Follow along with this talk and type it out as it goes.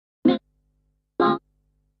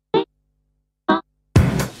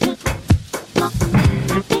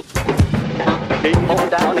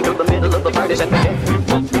ladies and gentlemen.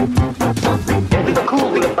 In the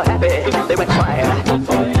cool beat of the happy, they went quiet.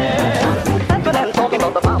 And for them talking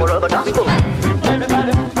about the power of the gospel.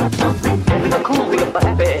 Everybody. In the cool beat of the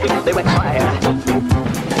happy, they went quiet.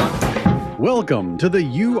 Welcome to the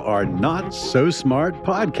You Are Not So Smart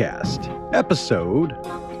podcast, episode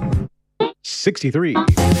 63.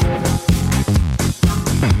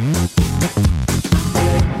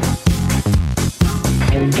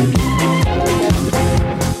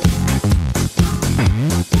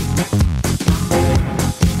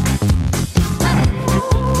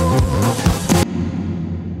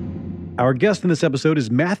 Our guest in this episode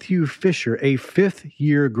is Matthew Fisher, a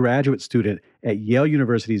fifth-year graduate student at Yale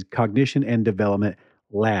University's Cognition and Development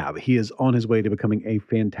Lab. He is on his way to becoming a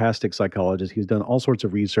fantastic psychologist. He's done all sorts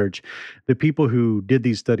of research. The people who did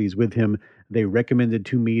these studies with him, they recommended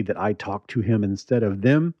to me that I talk to him instead of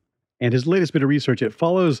them. And his latest bit of research, it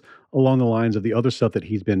follows along the lines of the other stuff that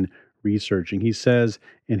he's been researching. He says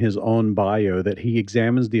in his own bio that he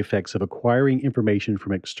examines the effects of acquiring information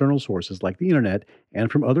from external sources like the internet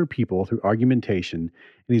and from other people through argumentation.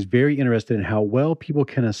 And he's very interested in how well people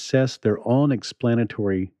can assess their own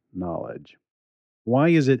explanatory knowledge. Why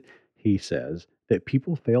is it, he says, that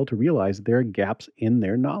people fail to realize there are gaps in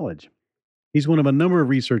their knowledge? He's one of a number of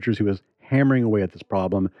researchers who is hammering away at this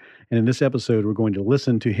problem. And in this episode, we're going to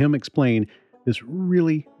listen to him explain this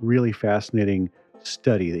really, really fascinating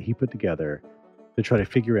study that he put together to try to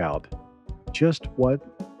figure out just what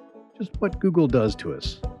Google does to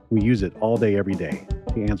us. We use it all day, every day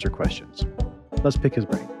to answer questions. Let's pick his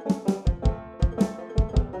brain.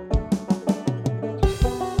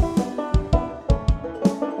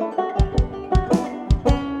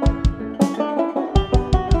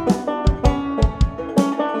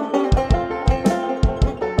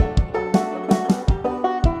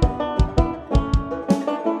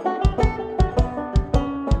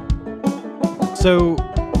 So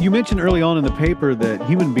you mentioned early on in the paper that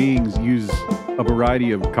human beings use a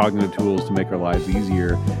variety of cognitive tools to make our lives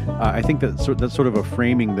easier. I think that's sort of a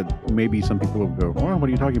framing that maybe some people will go, oh, what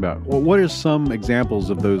are you talking about? Well, what are some examples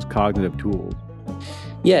of those cognitive tools?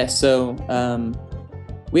 Yeah, so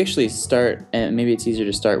we actually start, and maybe it's easier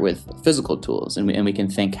to start with physical tools, and we can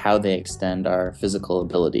think how they extend our physical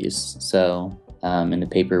abilities. So in the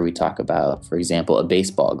paper we talk about, for example, a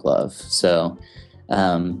baseball glove. So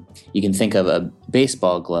you can think of a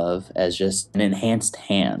baseball glove as just an enhanced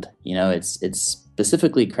hand. You know, it's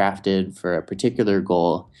specifically crafted for a particular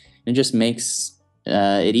goal. And it just makes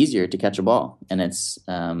it easier to catch a ball. And it's,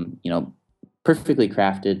 perfectly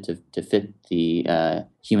crafted to fit the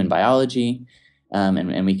human biology.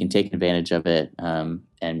 And we can take advantage of it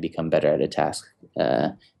and become better at a task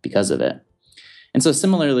because of it. And so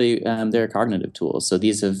similarly, there are cognitive tools. So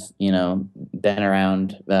these have, been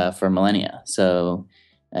around for millennia. So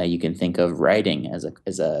you can think of writing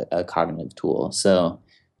as a cognitive tool. So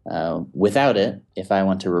without it, if I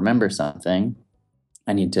want to remember something,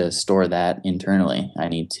 I need to store that internally. I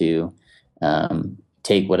need to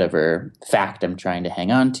take whatever fact I'm trying to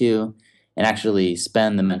hang on to and actually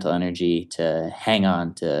spend the mental energy to hang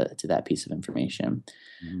on to that piece of information.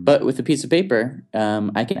 Mm-hmm. But with a piece of paper,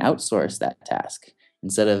 I can outsource that task.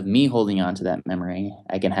 Instead of me holding on to that memory,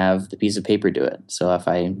 I can have the piece of paper do it. So if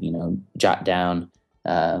I, jot down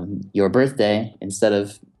your birthday, instead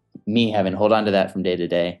of me having to hold on to that from day to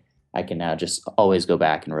day, I can now just always go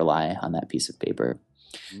back and rely on that piece of paper.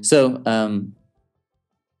 Mm-hmm. So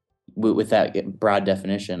with that broad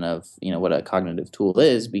definition of what a cognitive tool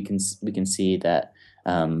is, we can see that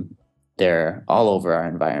they're all over our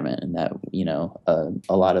environment, and that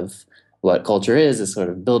a lot of what culture is sort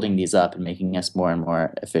of building these up and making us more and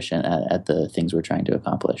more efficient at the things we're trying to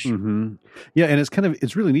accomplish. Mm-hmm. Yeah, and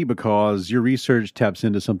it's really neat because your research taps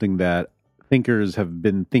into something that thinkers have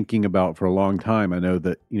been thinking about for a long time. I know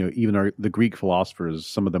that even the Greek philosophers,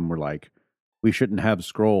 some of them were like, we shouldn't have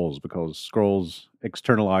scrolls because scrolls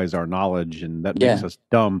externalize our knowledge, and that makes us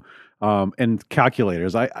dumb. And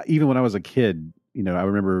calculators. Even when I was a kid, I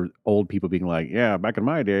remember old people being like, "Yeah, back in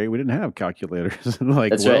my day, we didn't have calculators." And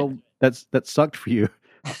like, that's well, right. that sucked for you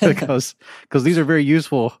because these are very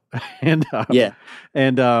useful. And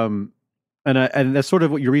and that's sort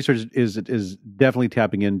of what your research is definitely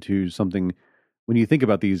tapping into something. When you think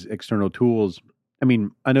about these external tools, I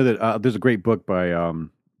mean, I know that there's a great book by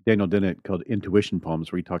Daniel Dennett called Intuition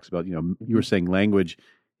Poems, where he talks about, you were saying language.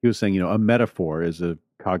 He was saying, a metaphor is a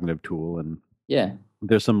cognitive tool. And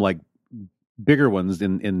there's some like bigger ones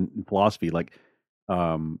in philosophy, like,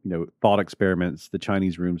 thought experiments, the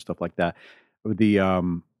Chinese room, stuff like that. But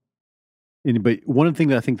one of the things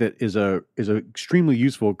that I think that is a extremely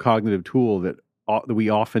useful cognitive tool that that we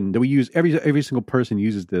often that we use every single person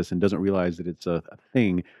uses this and doesn't realize that it's a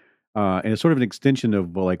thing, and it's sort of an extension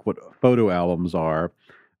of well, like what photo albums are.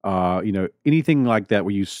 Anything like that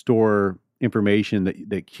where you store information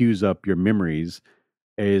that cues up your memories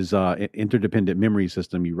is an interdependent memory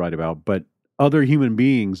system you write about. But other human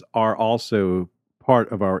beings are also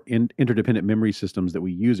part of our interdependent memory systems that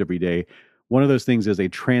we use every day. One of those things is a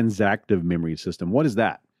transactive memory system. What is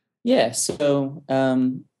that? Yeah. So,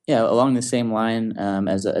 along the same line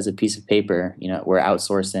as a piece of paper, we're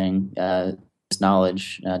outsourcing this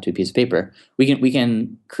knowledge to a piece of paper. We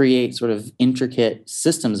can create sort of intricate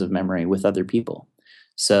systems of memory with other people.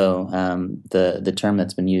 So the term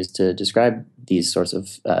that's been used to describe these sorts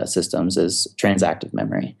of systems is transactive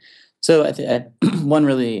memory. So one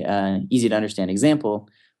really easy to understand example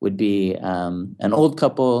would be an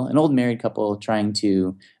old married couple trying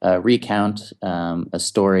to recount a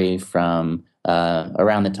story from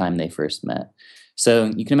around the time they first met.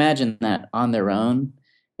 So you can imagine that on their own,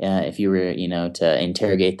 if you were, to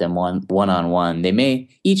interrogate them one on one, they may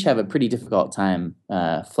each have a pretty difficult time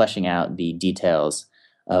fleshing out the details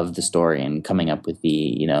of the story and coming up with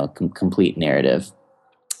the, complete narrative.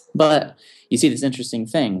 But you see this interesting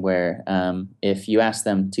thing where if you ask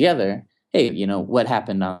them together, hey, what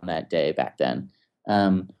happened on that day back then?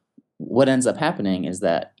 What ends up happening is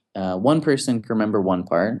that one person can remember one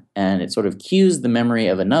part, and it sort of cues the memory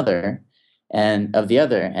of another and of the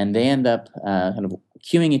other, and they end up kind of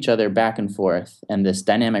cueing each other back and forth, and this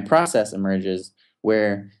dynamic process emerges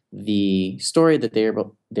where the story that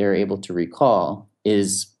they're able to recall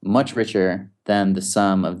is much richer than the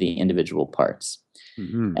sum of the individual parts.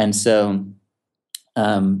 Mm-hmm. And so,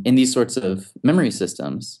 in these sorts of memory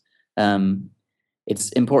systems,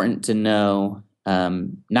 it's important to know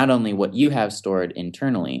not only what you have stored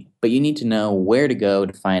internally, but you need to know where to go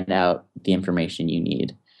to find out the information you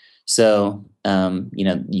need. So,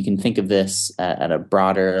 you can think of this at a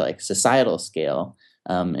broader, like societal scale,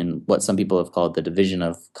 and what some people have called the division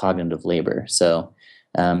of cognitive labor. So,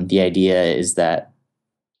 the idea is that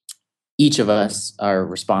each of us are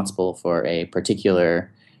responsible for a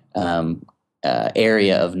particular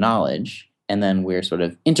area of knowledge, and then we're sort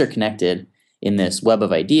of interconnected in this web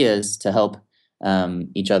of ideas to help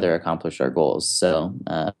each other accomplish our goals. So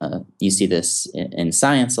you see this in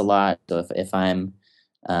science a lot. So if I'm,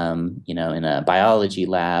 in a biology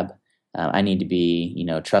lab, I need to be,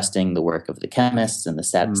 trusting the work of the chemists and the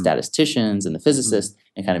statisticians and the physicists,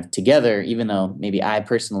 and kind of together, even though maybe I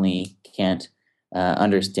personally can't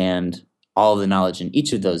understand all the knowledge in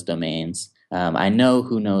each of those domains, I know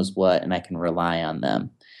who knows what, and I can rely on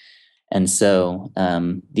them. And so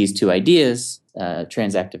these two ideas,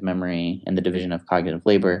 transactive memory and the division of cognitive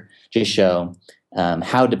labor, just show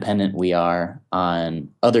how dependent we are on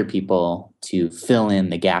other people to fill in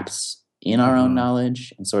the gaps in our own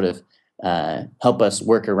knowledge and sort of help us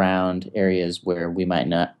work around areas where we might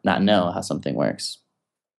not know how something works.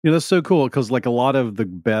 That's so cool because like a lot of the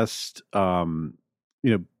best,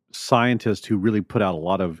 scientists who really put out a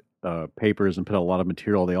lot of papers and put out a lot of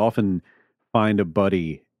material, they often find a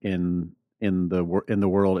buddy in the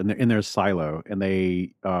world in their silo, and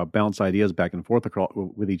they bounce ideas back and forth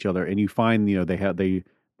with each other. And you find they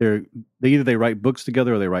either they write books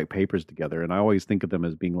together or they write papers together. And I always think of them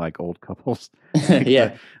as being like old couples,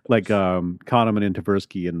 like Kahneman and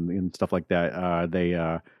Tversky and stuff like that.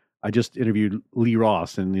 I just interviewed Lee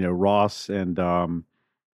Ross, and Ross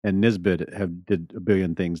and Nisbet did a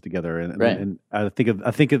billion things together, and I think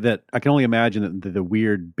of that. I can only imagine that the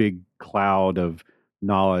weird big cloud of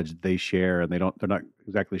knowledge they share, and they're not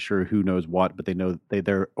exactly sure who knows what, but they know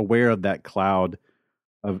they're aware of that cloud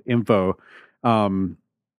of info. And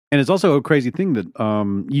it's also a crazy thing that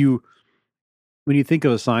when you think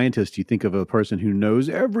of a scientist, you think of a person who knows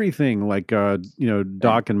everything, like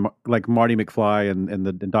Doc and like Marty McFly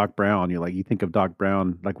and Doc Brown. You think of Doc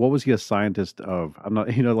Brown, like what was he a scientist of? I'm not,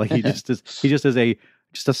 like he just is a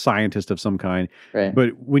scientist of some kind. Right.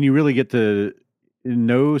 But when you really get to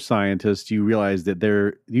know scientists, you realize that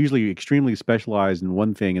they're usually extremely specialized in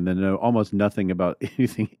one thing and then know almost nothing about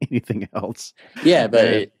anything else. Yeah,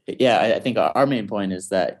 but I think our main point is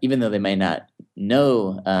that even though they may not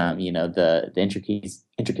know, the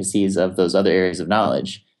intricacies of those other areas of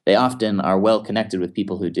knowledge, they often are well connected with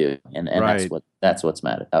people who do, and right. that's what's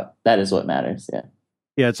matter. That is what matters. Yeah.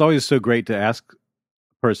 Yeah, it's always so great to ask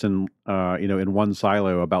person in one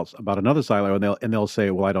silo about another silo, and they'll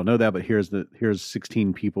say, well, I don't know that, but here's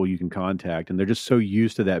 16 people you can contact, and they're just so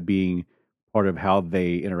used to that being part of how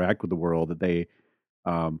they interact with the world that they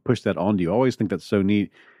push that onto you. I always think that's so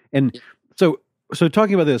neat. And so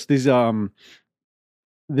talking about this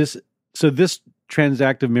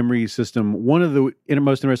transactive memory system, one of the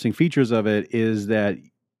most interesting features of it is that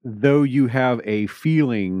though you have a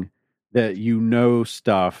feeling that you know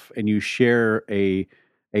stuff and you share a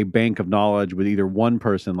bank of knowledge with either one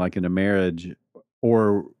person, like in a marriage,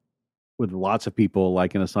 or with lots of people,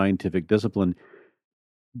 like in a scientific discipline,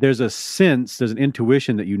 there's a sense, there's an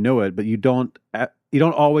intuition that you know it, but you don't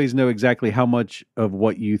always know exactly how much of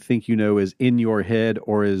what you think you know is in your head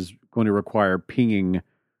or is going to require pinging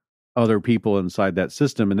other people inside that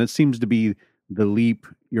system. And that seems to be the leap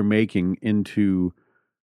you're making into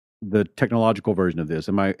the technological version of this.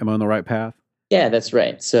 Am I on the right path? Yeah, that's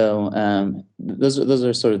right. So those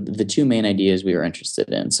are sort of the two main ideas we were interested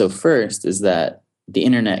in. So first is that the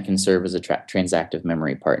internet can serve as a transactive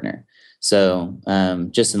memory partner. So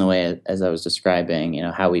just in the way as I was describing,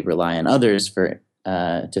 how we rely on others for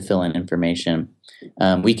to fill in information,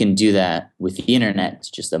 we can do that with the internet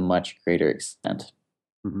to just a much greater extent.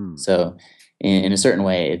 Mm-hmm. So in a certain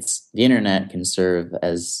way, it's the internet can serve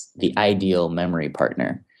as the ideal memory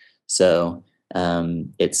partner. So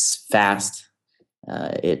it's fast,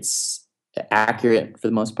 it's accurate for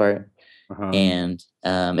the most part, and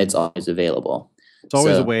it's always available. It's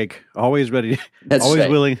always awake, always ready, that's always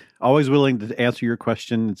right. always willing to answer your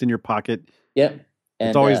question. It's in your pocket. Yep, and,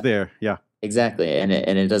 it's always there. Yeah, exactly, and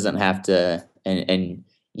it doesn't have to, and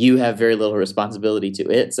you have very little responsibility to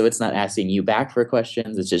it, so it's not asking you back for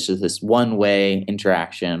questions. It's just this one-way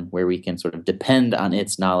interaction where we can sort of depend on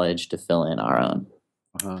its knowledge to fill in our own.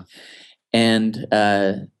 And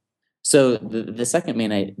so the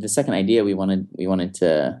second idea we wanted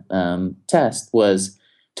to test was,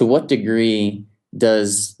 to what degree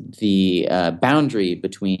does the boundary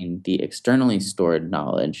between the externally stored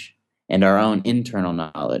knowledge and our own internal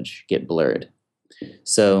knowledge get blurred?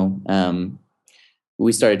 So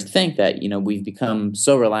we started to think that we've become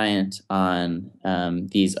so reliant on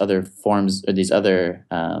these other forms, or these other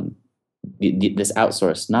this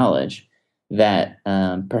outsourced knowledge, that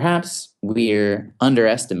perhaps we're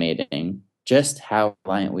underestimating just how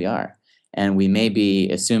reliant we are. And we may be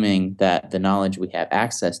assuming that the knowledge we have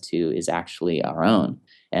access to is actually our own.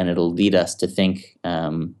 And it'll lead us to think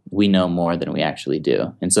we know more than we actually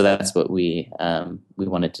do. And so that's what we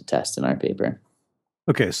wanted to test in our paper.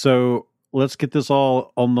 Okay, so let's get this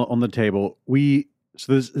all on the table.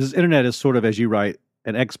 So this internet is sort of, as you write,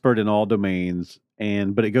 an expert in all domains,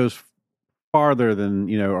 but it goes farther than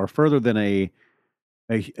or further than a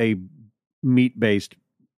meat-based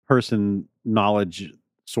person knowledge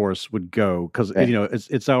source would go, because right.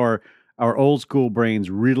 It's our old school brains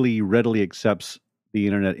really readily accepts the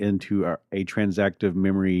internet into a transactive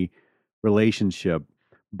memory relationship,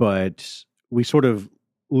 but we sort of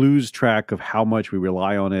lose track of how much we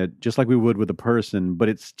rely on it, just like we would with a person. But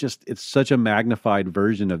it's such a magnified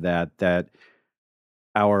version of that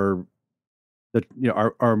our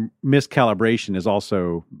miscalibration is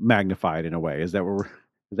also magnified in a way. Is that where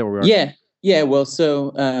we are? Yeah. Well,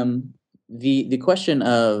 so the question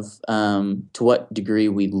of to what degree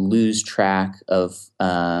we lose track of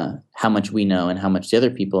how much we know and how much the other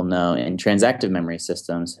people know in transactive memory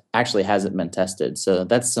systems actually hasn't been tested. So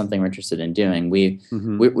that's something we're interested in doing. We've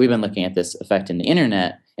been looking at this effect in the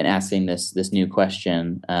internet and asking this new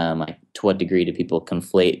question, like, to what degree do people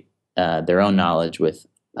conflate their own knowledge with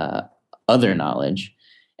other knowledge?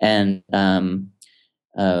 And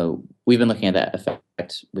we've been looking at that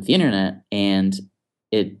effect with the internet, and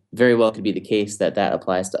it very well could be the case that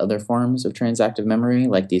applies to other forms of transactive memory,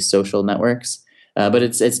 like these social networks. But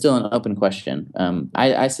it's still an open question.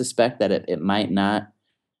 I suspect that it might not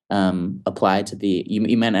apply to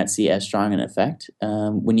you might not see as strong an effect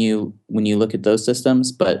when you look at those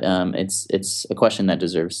systems, but it's a question that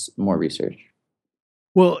deserves more research.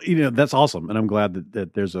 Well, that's awesome, and I'm glad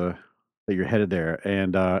that that you're headed there,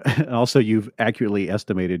 and also you've accurately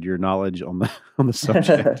estimated your knowledge on the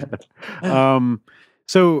subject.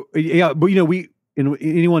 So yeah, but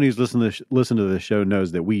anyone who's listened to this show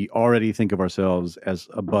knows that we already think of ourselves as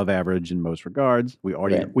above average in most regards. We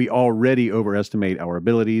already overestimate our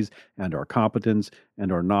abilities and our competence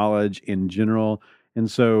and our knowledge in general,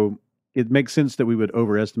 and so it makes sense that we would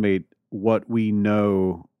overestimate what we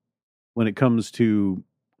know when it comes to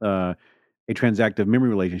a transactive memory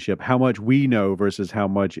relationship, how much we know versus how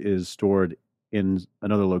much is stored in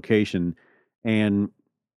another location. And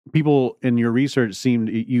people in your research seemed,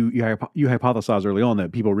 you hypothesized early on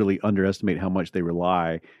that people really underestimate how much they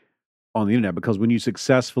rely on the internet, because when you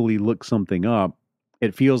successfully look something up,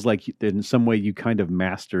 it feels like in some way you kind of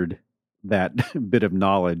mastered that bit of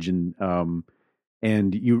knowledge. And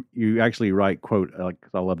you actually write, quote, like,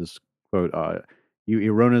 I love this quote, you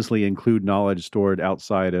erroneously include knowledge stored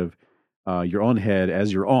outside of your own head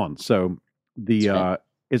as your own. So The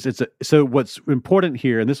That's right. so what's important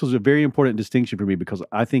here, and this was a very important distinction for me because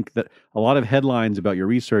I think that a lot of headlines about your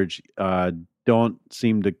research don't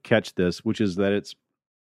seem to catch this, which is that it's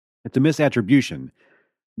a misattribution,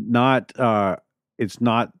 not it's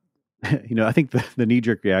not. I think the knee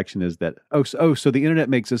jerk reaction is that so the internet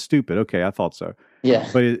makes us stupid. Okay, I thought so, Yeah.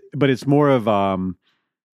 but it's more of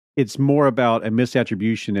it's more about a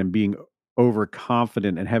misattribution and being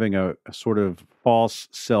overconfident and having a sort of false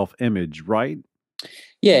self image, right?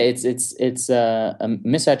 Yeah, it's a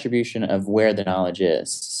misattribution of where the knowledge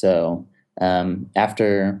is. So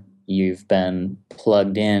after you've been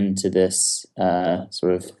plugged into this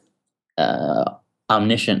sort of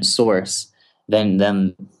omniscient source,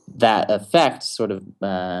 then that effect sort of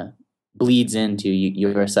bleeds into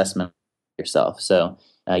your assessment of yourself. So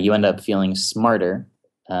you end up feeling smarter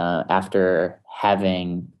after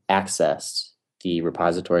having accessed the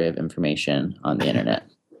repository of information on the internet.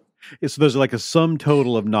 So there's like a sum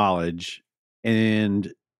total of knowledge,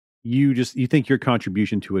 and you think your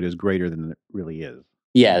contribution to it is greater than it really is.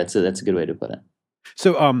 Yeah, that's a good way to put it.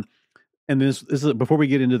 So and this is before we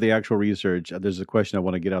get into the actual research. There's a question I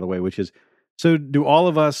want to get out of the way, which is, so do all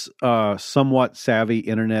of us somewhat savvy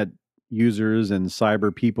internet users and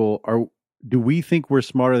cyber people do we think we're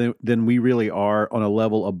smarter than we really are on a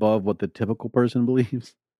level above what the typical person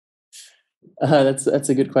believes? That's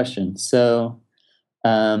a good question. So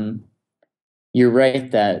um, you're right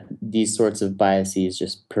that these sorts of biases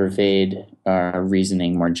just pervade our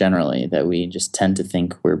reasoning more generally, that we just tend to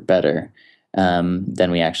think we're better than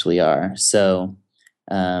we actually are. So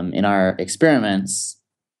in our experiments,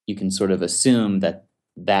 you can sort of assume that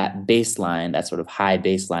that baseline, that sort of high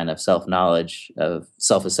baseline of self-knowledge, of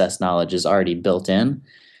self-assessed knowledge is already built in.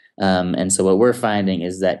 And so what we're finding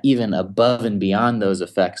is that even above and beyond those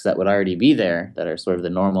effects that would already be there, that are sort of the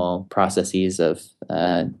normal processes of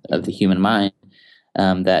the human mind,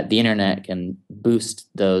 that the internet can boost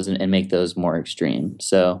those and make those more extreme.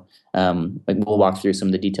 So like we'll walk through some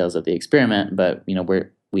of the details of the experiment, but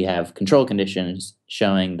we have control conditions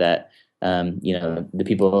showing that the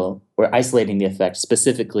people were isolating the effect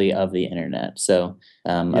specifically of the internet. So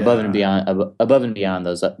above and beyond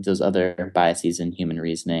those other biases in human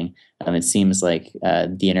reasoning, it seems like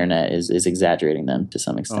the internet is exaggerating them to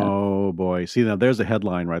some extent. Oh boy! See, now there's a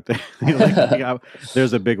headline right there. Like,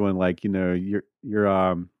 there's a big one. Like your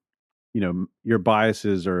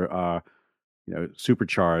biases are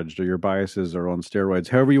supercharged, or your biases are on steroids.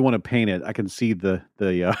 However you want to paint it, I can see the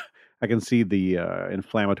I can see the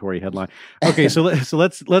inflammatory headline. Okay, so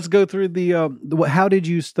let's go through how did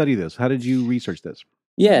you study this? How did you research this?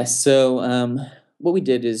 Yeah, so what we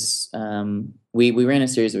did is we ran a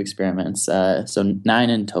series of experiments, so 9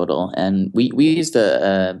 in total, and we used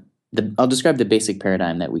I'll describe the basic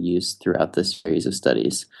paradigm that we used throughout this series of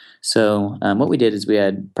studies. So what we did is we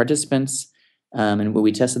had participants, and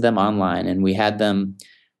we tested them online, and we had them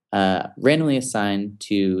randomly assigned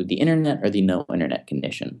to the internet or the no internet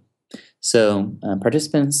condition. So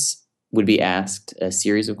participants would be asked a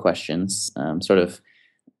series of questions, sort of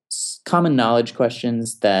common knowledge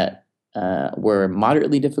questions that were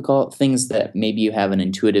moderately difficult, things that maybe you have an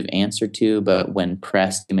intuitive answer to, but when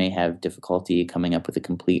pressed, you may have difficulty coming up with a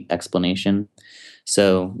complete explanation.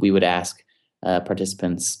 So we would ask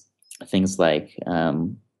participants things like,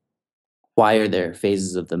 why are there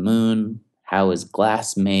phases of the moon? How is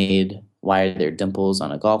glass made? Why are there dimples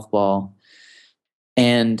on a golf ball?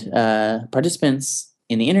 And participants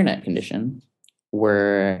in the internet condition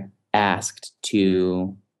were asked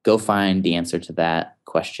to go find the answer to that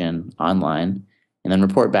question online and then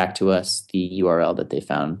report back to us the URL that they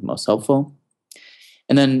found most helpful.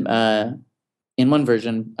 And then in one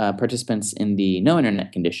version, participants in the no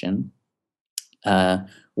internet condition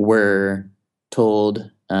were told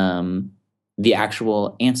the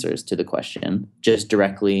actual answers to the question just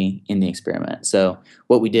directly in the experiment. So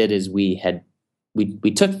what we did is we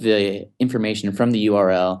took the information from the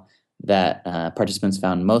URL that participants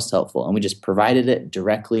found most helpful, and we just provided it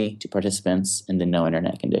directly to participants in the no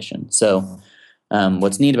internet condition. So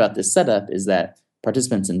what's neat about this setup is that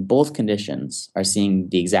participants in both conditions are seeing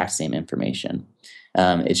the exact same information.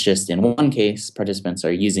 It's just in one case, participants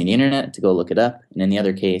are using the internet to go look it up, and in the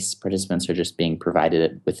other case, participants are just being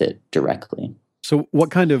provided with it directly. So what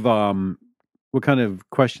kind of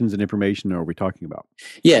questions and information are we talking about?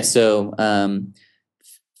 Yeah, so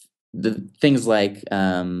the things like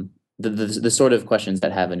the sort of questions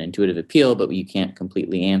that have an intuitive appeal, but you can't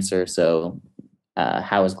completely answer. So,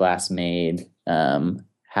 how is glass made? Why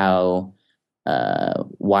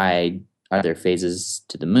are there phases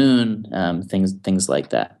to the moon? Things like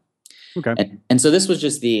that. Okay. And so this was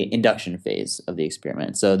just the induction phase of the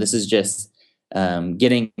experiment. So this is just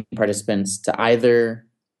getting participants to either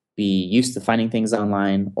be used to finding things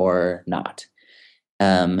online or not.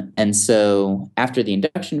 And so after the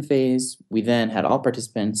induction phase, we then had all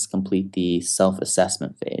participants complete the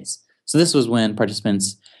self-assessment phase. So this was when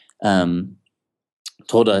participants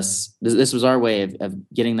told us, this was our way of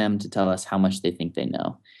getting them to tell us how much they think they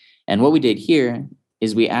know. And what we did here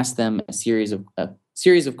is we asked them a series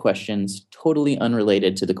of questions totally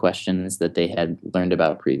unrelated to the questions that they had learned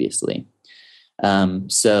about previously.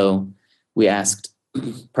 So we asked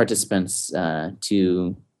participants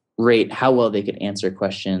to rate how well they could answer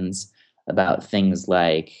questions about things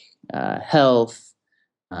like health,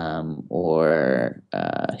 or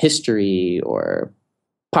history, or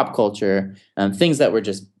pop culture, things that were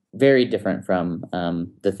just very different from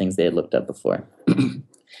the things they had looked up before.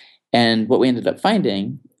 And what we ended up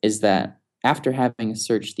finding is that after having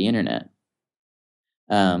searched the internet,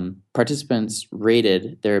 participants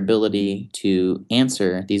rated their ability to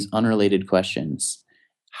answer these unrelated questions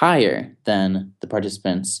higher than the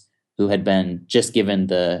participants who had been just given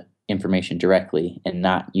the information directly and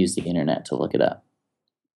not used the internet to look it up.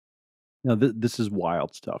 Now, this is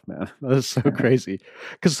wild stuff, man. That is so crazy.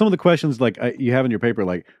 Because some of the questions, like you have in your paper,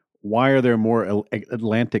 like why are there more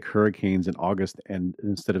Atlantic hurricanes in August and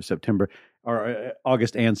instead of September, or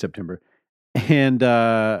August and September? And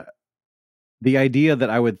the idea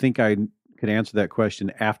that I would think I could answer that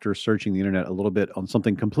question after searching the internet a little bit on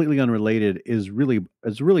something completely unrelated is really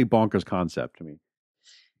bonkers concept to me.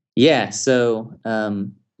 Yeah. So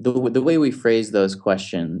the way we phrase those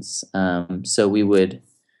questions, so we would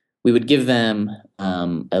give them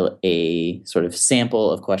a sort of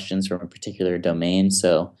sample of questions from a particular domain.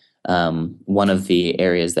 So one of the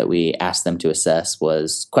areas that we asked them to assess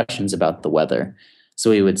was questions about the weather. So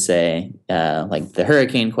we would say, like the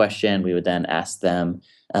hurricane question, we would then ask them,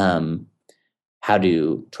 how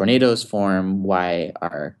do tornadoes form? Why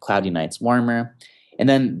are cloudy nights warmer? And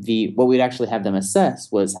then what we'd actually have them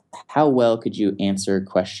assess was how well could you answer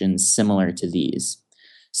questions similar to these?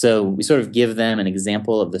 So we sort of give them an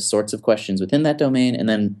example of the sorts of questions within that domain and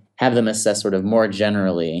then have them assess sort of more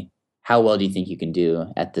generally, how well do you think you can do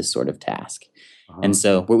at this sort of task? And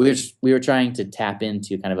so we were trying to tap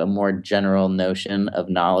into kind of a more general notion of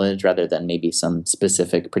knowledge rather than maybe some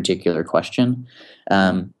specific particular question.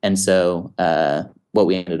 And so what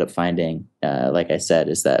we ended up finding, like I said,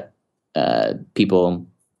 is that people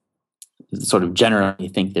sort of generally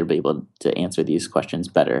think they'll be able to answer these questions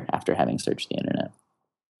better after having searched the internet.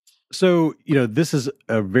 So, this is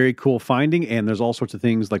a very cool finding, and there's all sorts of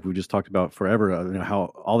things like we just talked about forever,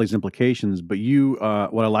 how all these implications. But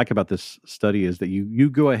what I like about this study is that you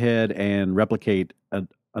go ahead and replicate a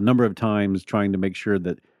number of times, trying to make sure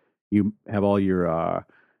that you have all your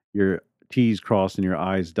T's crossed and your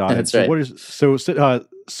I's dotted. That's right.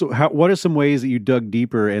 What are some ways that you dug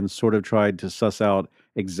deeper and sort of tried to suss out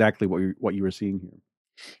exactly what you were seeing here?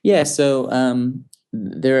 Yeah. So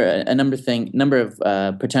there are a number of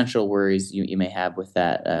potential worries you may have with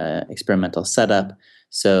that experimental setup.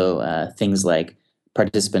 So things like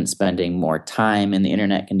participants spending more time in the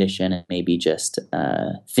internet condition and maybe just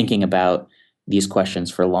thinking about these questions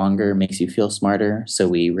for longer makes you feel smarter. So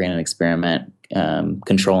we ran an experiment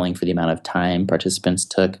controlling for the amount of time participants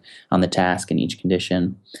took on the task in each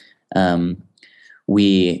condition.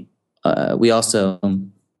 We also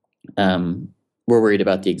we're worried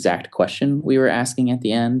about the exact question we were asking at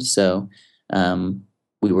the end. So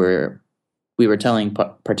we were telling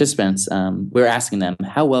participants, we were asking them,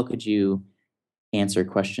 how well could you answer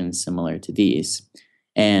questions similar to these?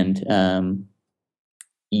 And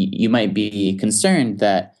you might be concerned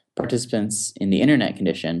that participants in the internet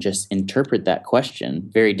condition just interpret that question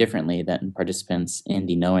very differently than participants in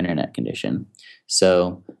the no internet condition.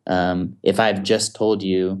 So if I've just told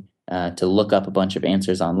you to look up a bunch of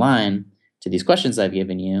answers online to these questions I've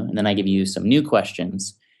given you, and then I give you some new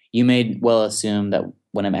questions, you may well assume that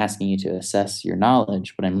when I'm asking you to assess your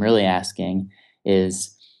knowledge, what I'm really asking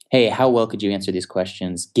is, hey, how well could you answer these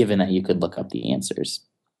questions given that you could look up the answers?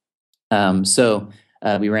 So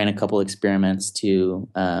we ran a couple experiments to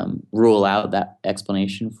rule out that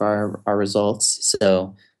explanation for our results.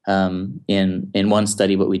 So in one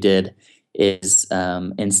study, what we did is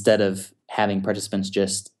instead of having participants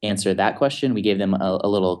just answer that question, we gave them a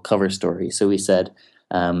little cover story. So we said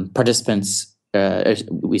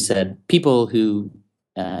people who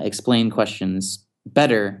explain questions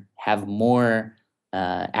better have more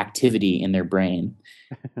activity in their brain.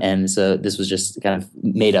 And so this was just kind of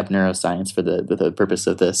made up neuroscience for the purpose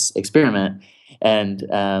of this experiment. And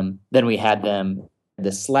then we had them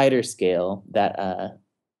the slider scale that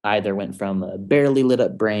either went from a barely lit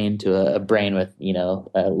up brain to a brain with,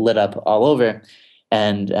 lit up all over.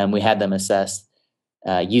 And we had them assess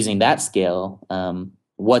using that scale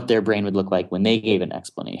what their brain would look like when they gave an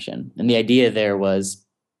explanation. And the idea there was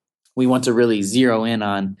we want to really zero in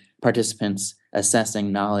on participants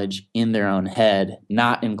assessing knowledge in their own head,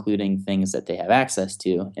 not including things that they have access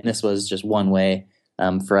to. And this was just one way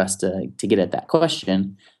for us to get at that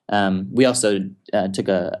question. We also took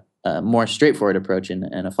a more straightforward approach in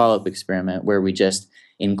a follow-up experiment where we just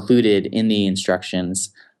included in the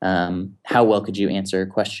instructions how well could you answer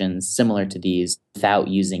questions similar to these without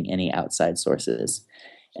using any outside sources.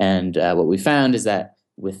 And what we found is that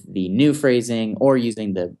with the new phrasing or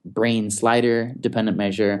using the brain slider dependent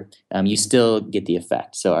measure, you still get the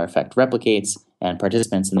effect. So our effect replicates, and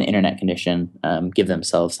participants in the internet condition give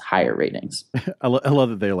themselves higher ratings. I love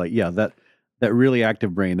that they're like, yeah, that really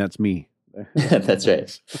active brain, that's me. That's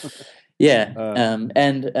right. Yeah.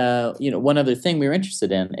 One other thing we were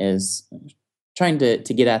interested in is trying to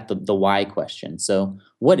get at the why question. So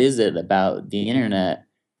what is it about the internet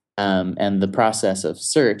and the process of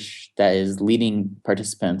search that is leading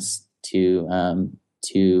participants to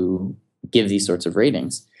give these sorts of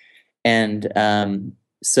ratings? And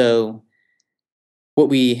so what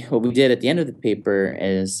we did at the end of the paper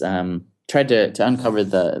is tried to uncover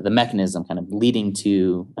the mechanism kind of leading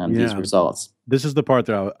to these results. This is the part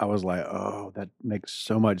that I was like, oh, that makes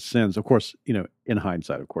so much sense. Of course, in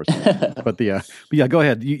hindsight, of course. but yeah, go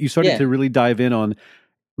ahead. You started to really dive in on.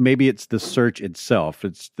 Maybe it's the search itself.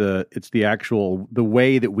 It's the actual the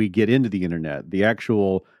way that we get into the internet, the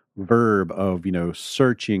actual verb of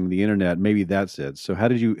searching the internet. Maybe that's it. So how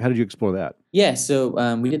did you explore that? Yeah,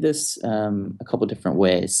 so we did this a couple different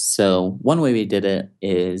ways. So one way we did it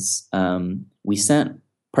is we sent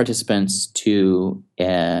participants to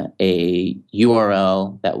a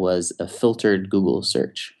URL that was a filtered Google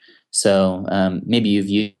search. So maybe you've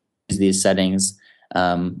used these settings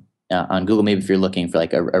on Google. Maybe if you're looking for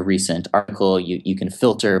like a recent article, you can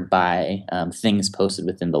filter by things posted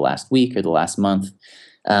within the last week or the last month.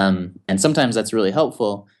 And sometimes that's really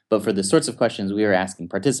helpful, but for the sorts of questions we were asking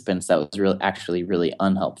participants, that was actually really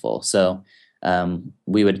unhelpful. So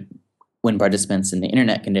we would, when participants in the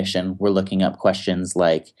internet condition were looking up questions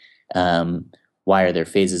like, why are there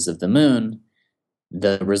phases of the moon?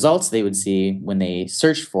 The results they would see when they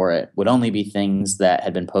searched for it would only be things that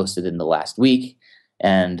had been posted in the last week.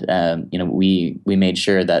 And we made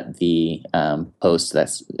sure that the posts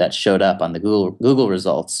that showed up on the Google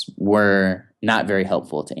results were not very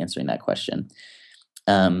helpful to answering that question.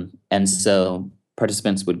 And so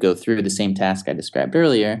participants would go through the same task I described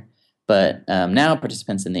earlier, but now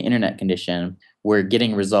participants in the internet condition were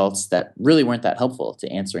getting results that really weren't that helpful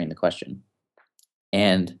to answering the question.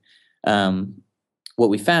 And what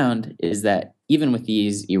we found is that even with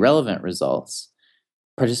these irrelevant results,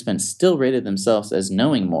 participants still rated themselves as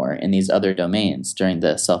knowing more in these other domains during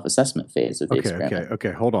the self-assessment phase of the experiment.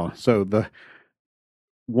 Okay, hold on. So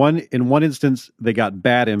in one instance, they got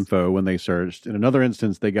bad info when they searched. In another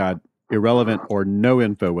instance, they got irrelevant or no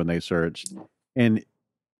info when they searched. And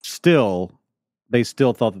they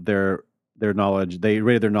still thought that their knowledge, they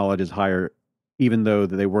rated their knowledge as higher, even though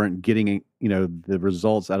they weren't getting, the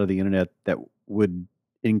results out of the internet that would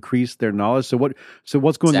increase their knowledge. So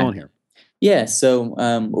what's going on here? Yeah, so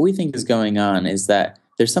what we think is going on is that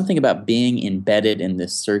there's something about being embedded in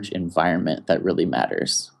this search environment that really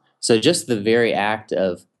matters. So just the very act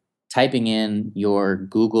of typing in your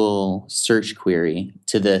Google search query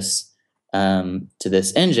to this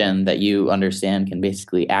engine that you understand can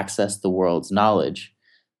basically access the world's knowledge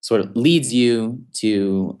sort of leads you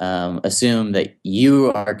to assume that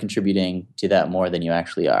you are contributing to that more than you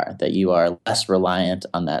actually are, that you are less reliant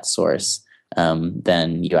on that source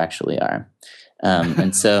than you actually are.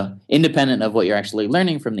 And so independent of what you're actually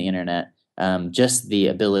learning from the internet, just the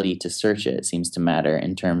ability to search it seems to matter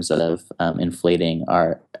in terms of inflating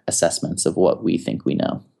our assessments of what we think we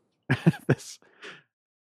know.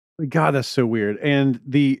 God, that's so weird. And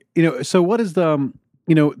so what is the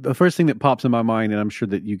first thing that pops in my mind, and I'm sure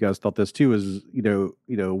that you guys thought this too, is,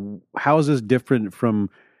 how is this different from,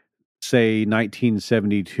 say,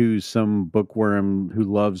 1972, some bookworm who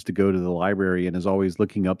loves to go to the library and is always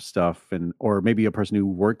looking up stuff, or maybe a person who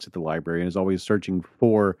works at the library and is always searching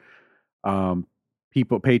for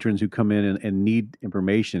patrons who come in and need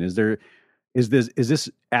information. Is this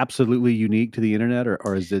absolutely unique to the internet,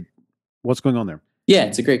 or is it, what's going on there? Yeah,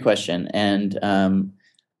 it's a great question. And I'm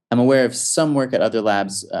aware of some work at other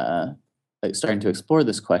labs starting to explore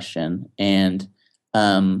this question. And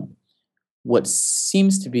what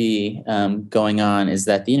seems to be going on is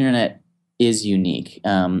that the internet is unique.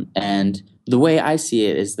 And the way I see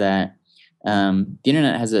it is that the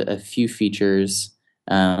internet has a few features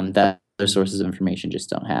that other sources of information just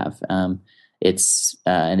don't have. And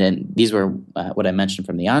then these were what I mentioned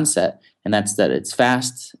from the onset, and that's that it's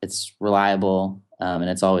fast, it's reliable, and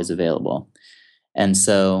it's always available. And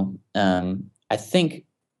so I think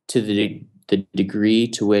to the degree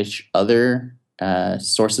to which other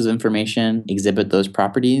sources of information exhibit those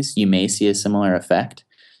properties, you may see a similar effect.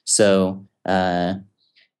 So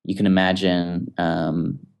you can imagine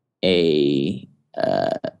a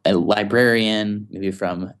librarian, maybe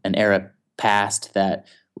from an era past, that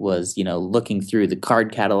was looking through the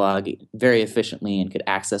card catalog very efficiently and could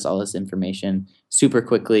access all this information super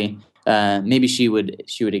quickly. Maybe she would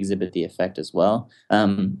exhibit the effect as well.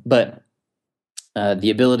 But the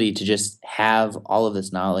ability to just have all of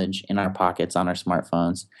this knowledge in our pockets on our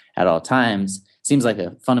smartphones at all times seems like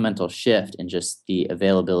a fundamental shift in just the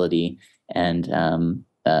availability and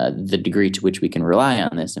the degree to which we can rely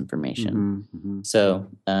on this information. So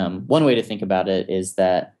one way to think about it is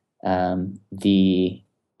that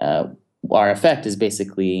our effect is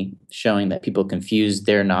basically showing that people confuse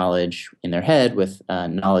their knowledge in their head with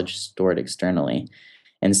knowledge stored externally.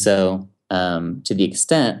 And so to the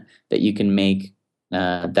extent that you can make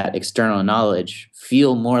that external knowledge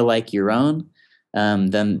feel more like your own,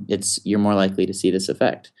 then you're more likely to see this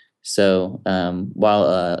effect. So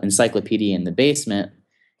while encyclopedia in the basement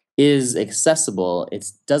is accessible,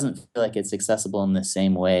 it doesn't feel like it's accessible in the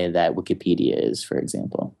same way that Wikipedia is, for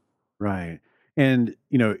example. Right. And,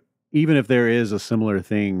 even if there is a similar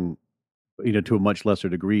thing, to a much lesser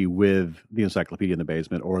degree with the encyclopedia in the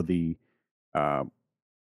basement or the,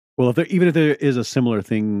 even if there is a similar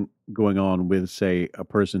thing going on with, say, a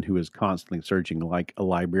person who is constantly searching, like a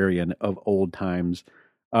librarian of old times,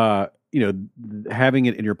 having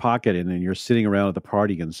it in your pocket and then you're sitting around at the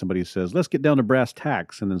party and somebody says, let's get down to brass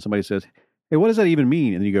tacks. And then somebody says, hey, what does that even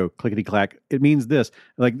mean? And you go, clickety clack, it means this.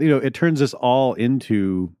 Like, it turns us all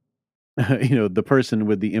into, the person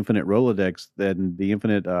with the infinite Rolodex, then the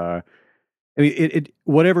infinite,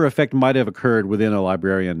 whatever effect might have occurred within a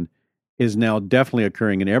librarian is now definitely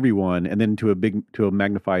occurring in everyone, and then to a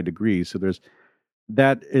magnified degree. So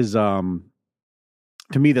that is, to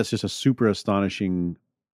me, that's just a super astonishing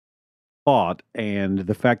thought. And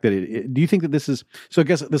the fact that do you think that this is, so I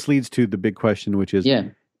guess this leads to the big question, which is,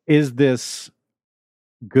 is this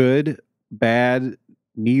good, bad,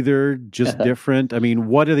 neither, just different? I mean,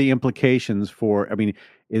 what are the implications for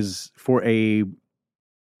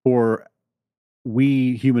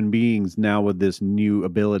we human beings now with this new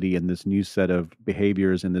ability and this new set of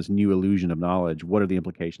behaviors and this new illusion of knowledge? What are the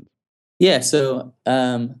implications? Yeah, so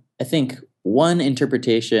I think one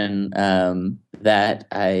interpretation that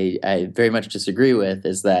I very much disagree with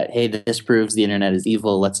is that, hey, this proves the internet is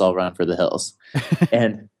evil, let's all run for the hills.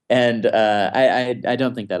 and I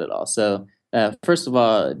don't think that at all. So first of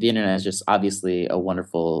all, the internet is just obviously a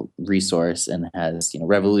wonderful resource and has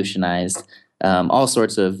revolutionized all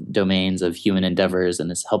sorts of domains of human endeavors and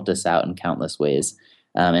has helped us out in countless ways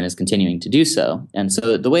and is continuing to do so. And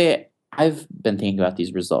so the way I've been thinking about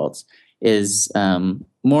these results is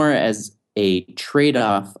more as a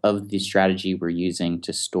trade-off of the strategy we're using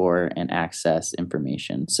to store and access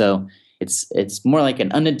information. So it's more like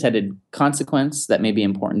an unintended consequence that may be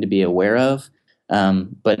important to be aware of,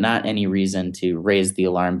 but not any reason to raise the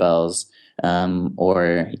alarm bells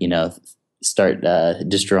or start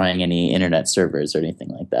destroying any internet servers or anything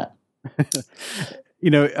like that.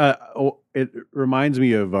 It reminds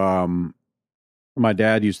me of my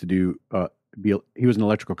dad used to do. He was an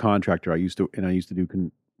electrical contractor. I used to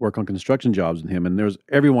do work on construction jobs with him, and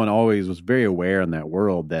everyone always was very aware in that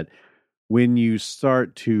world that when you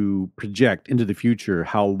start to project into the future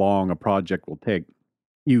how long a project will take,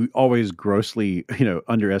 you always grossly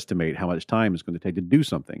underestimate how much time it's going to take to do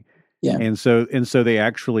something. Yeah. And so they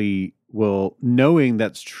actually will, knowing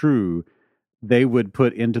that's true, they would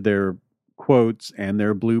put into their quotes and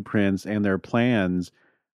their blueprints and their plans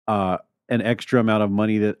an extra amount of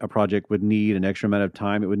money that a project would need, an extra amount of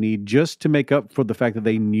time it would need, just to make up for the fact that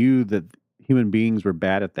they knew that human beings were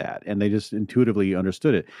bad at that, and they just intuitively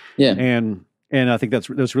understood it. Yeah. And I think that's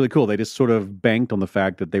really cool. They just sort of banked on the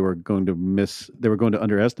fact that they were going to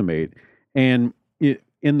underestimate. And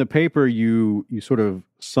in the paper, you sort of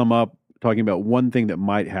sum up talking about one thing that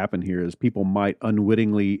might happen here is people might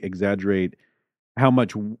unwittingly exaggerate how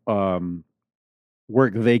much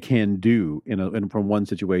work they can do from one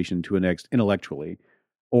situation to the next intellectually,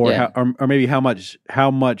 or or maybe how much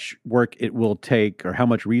work it will take or how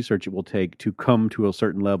much research it will take to come to a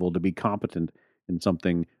certain level to be competent in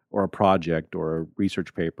something or a project or a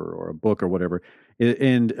research paper or a book or whatever.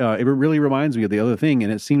 It really reminds me of the other thing.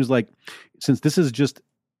 And it seems like since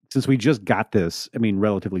we just got this, I mean,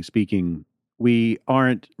 relatively speaking, we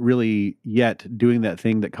aren't really yet doing that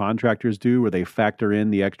thing that contractors do where they factor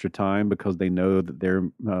in the extra time because they know that they're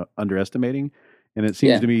underestimating. And it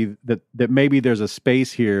seems Yeah. to me that maybe there's a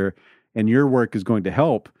space here and your work is going to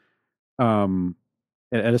help. At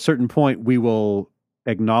a certain point, we will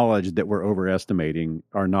acknowledge that we're overestimating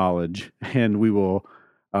our knowledge and we will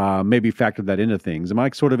maybe factor that into things. Am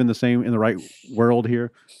I sort of in the right world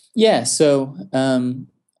here? Yeah. So I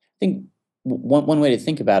think one way to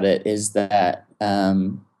think about it is that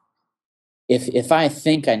if I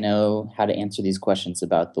think I know how to answer these questions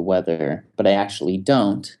about the weather, but I actually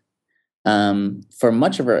don't, for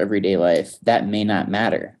much of our everyday life, that may not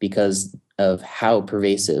matter because of how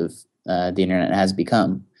pervasive the internet has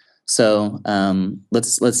become. So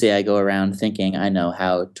let's say I go around thinking I know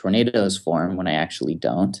how tornadoes form when I actually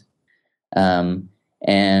don't.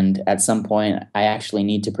 And at some point, I actually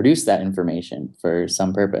need to produce that information for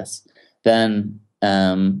some purpose. Then,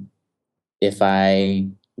 if I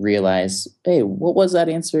realize, hey, what was that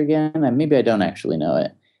answer again? And maybe I don't actually know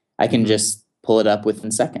it. I can just pull it up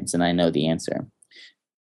within seconds and I know the answer.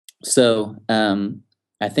 So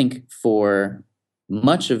I think for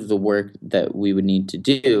much of the work that we would need to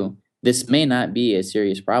do, this may not be a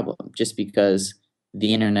serious problem just because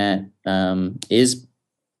the internet is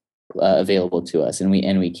available to us and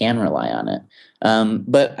we can rely on it.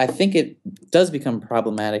 But I think it does become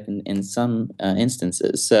problematic in some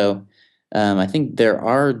instances. So I think there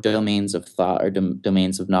are domains of thought or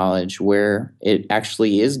domains of knowledge where it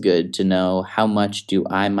actually is good to know how much do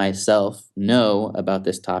I myself know about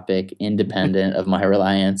this topic, independent of my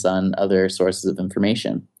reliance on other sources of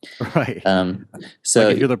information. Right. So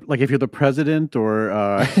if you're the president, or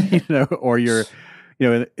or you're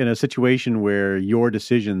in a situation where your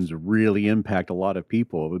decisions really impact a lot of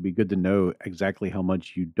people, it would be good to know exactly how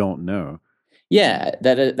much you don't know. yeah,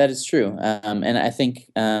 that is true. And I think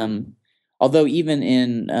although even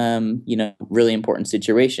in really important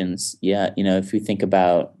situations, if you think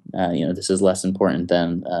about this is less important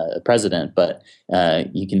than a president, but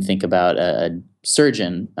you can think about a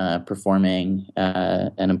surgeon performing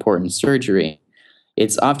an important surgery.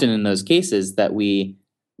 It's often in those cases that we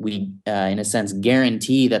in a sense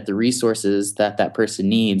guarantee that the resources that person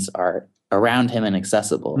needs are around him and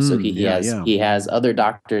accessible. So he has other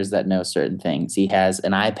doctors that know certain things. He has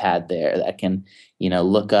an iPad there that can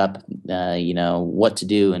look up what to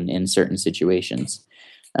do in certain situations.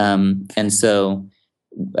 And so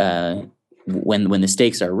when the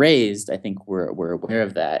stakes are raised, I think we're aware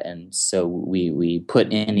of that, and so we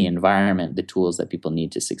put in the environment the tools that people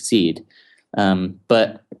need to succeed.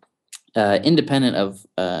 But independent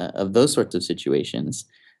of those sorts of situations,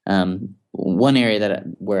 one area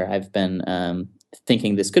where I've been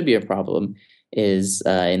thinking this could be a problem is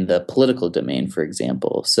in the political domain, for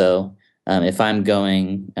example. So if I'm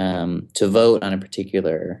going to vote on a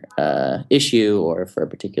particular issue or for a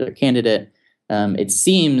particular candidate, it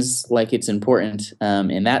seems like it's important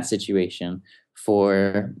in that situation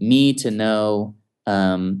for me to know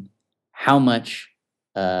how much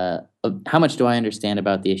do I understand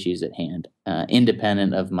about the issues at hand,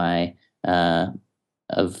 independent of my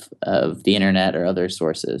of the internet or other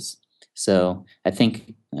sources. So I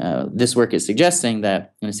think this work is suggesting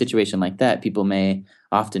that in a situation like that, people may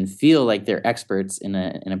often feel like they're experts in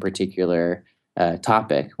a particular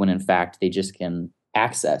topic, when in fact they just can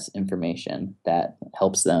access information that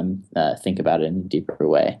helps them think about it in a deeper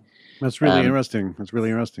way. That's really interesting. That's really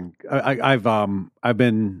interesting. I've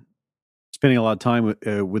been spending a lot of time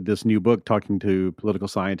with this new book, talking to political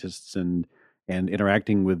scientists and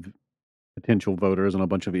interacting with potential voters on a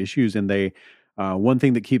bunch of issues. And they, one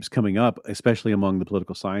thing that keeps coming up, especially among the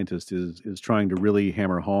political scientists, is trying to really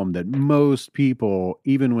hammer home that most people,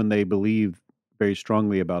 even when they believe very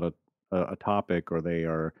strongly about a topic, or they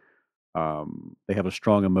have a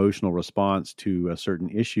strong emotional response to a certain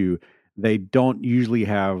issue, they don't usually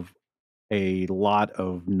have a lot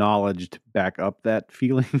of knowledge to back up that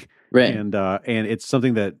feeling. Right. And it's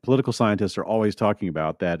something that political scientists are always talking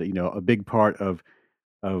about, that a big part of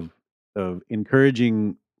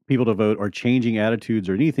encouraging people to vote or changing attitudes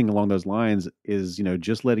or anything along those lines is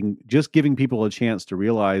just giving people a chance to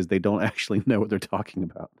realize they don't actually know what they're talking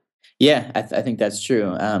about. Yeah, I think that's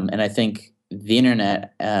true. And I think the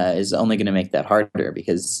internet is only going to make that harder,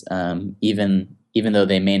 because even though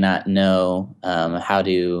they may not know how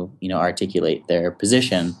to articulate their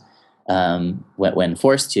position when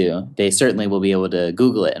forced to, they certainly will be able to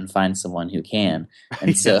Google it and find someone who can,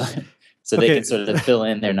 and so Okay. they can sort of fill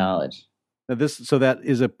in their knowledge. Now this, so that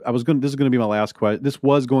is a, I was going, this is going to be my last question. This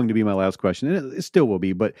was going to be my last question, and it still will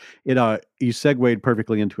be, but you segued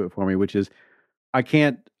perfectly into it for me, which is I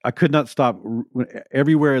could not stop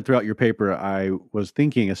everywhere throughout your paper. I was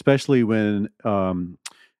thinking, especially the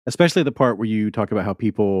part where you talk about how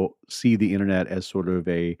people see the internet as sort of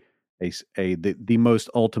the most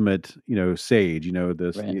ultimate, sage,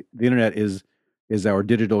 Right. the internet is our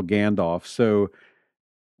digital Gandalf. So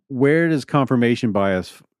where does confirmation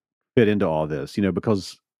bias fit into all this?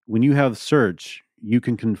 Because when you have search, you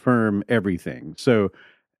can confirm everything. So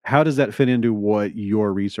how does that fit into what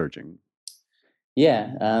you're researching?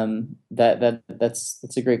 Yeah,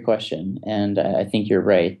 that's a great question, and I think you're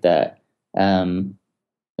right that um,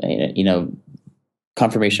 you know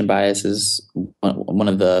confirmation bias is one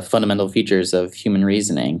of the fundamental features of human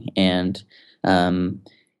reasoning, and um,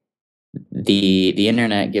 the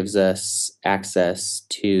internet gives us access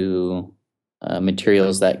to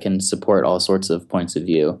materials that can support all sorts of points of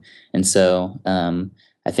view, and so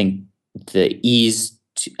I think the ease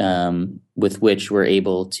with which we're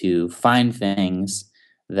able to find things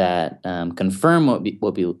that confirm what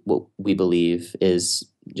we believe is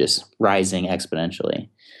just rising exponentially.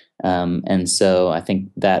 And so I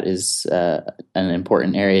think that is an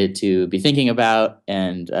important area to be thinking about,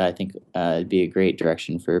 and I think it'd be a great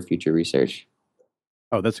direction for future research.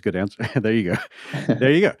 Oh, that's a good answer. There you go.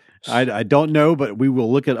 There you go. I don't know, but we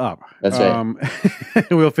will look it up. That's right.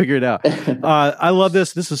 We'll figure it out. I love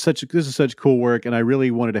this. This is such cool work, and I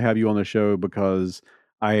really wanted to have you on the show because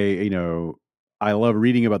I love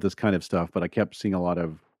reading about this kind of stuff. But I kept seeing a lot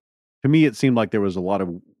of. To me, it seemed like there was a lot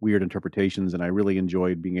of weird interpretations, and I really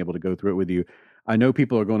enjoyed being able to go through it with you. I know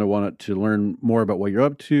people are going to want to learn more about what you're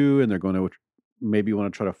up to, and they're going to maybe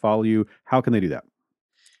want to try to follow you. How can they do that?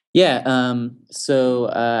 Yeah, so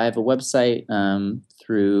I have a website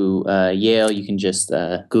through Yale. You can just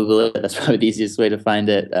Google it. That's probably the easiest way to find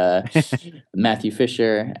it. Matthew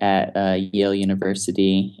Fisher at Yale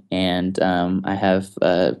University, and I have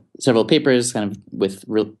several papers kind of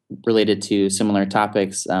related to similar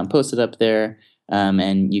topics posted up there.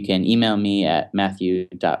 And you can email me at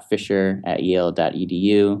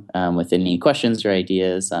matthew.fisher@yale.edu with any questions or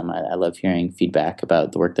ideas. I love hearing feedback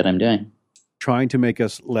about the work that I'm doing. Trying to make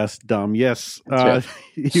us less dumb. Yes, That's right.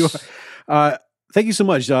 you. Thank you so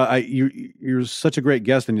much. You're such a great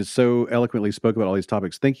guest, and you so eloquently spoke about all these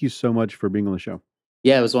topics. Thank you so much for being on the show.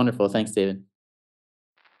 Yeah, it was wonderful. Thanks, David.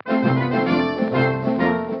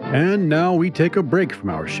 And now we take a break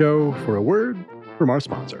from our show for a word from our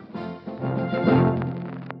sponsor.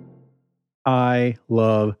 I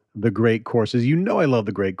love the great courses. I love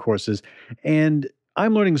the great courses, and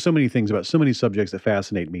I'm learning so many things about so many subjects that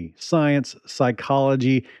fascinate me: science,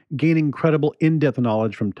 psychology, gaining incredible in-depth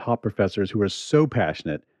knowledge from top professors who are so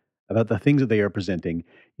passionate about the things that they are presenting.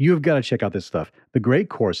 You have got to check out this stuff. The great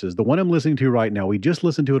courses, the one I'm listening to right now, we just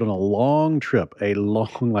listened to it on a long trip, a long,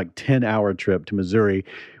 like 10-hour trip to Missouri.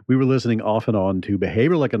 We were listening off and on to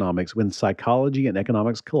Behavioral Economics When Psychology and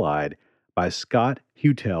Economics Collide by Scott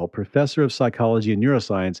Hutel, professor of psychology and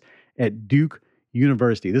neuroscience at Duke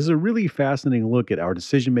University. This is a really fascinating look at our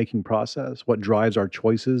decision making process, what drives our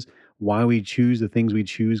choices, why we choose the things we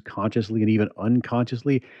choose consciously and even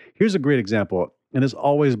unconsciously. Here's a great example, and this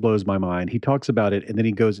always blows my mind. He talks about it and then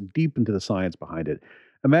he goes deep into the science behind it.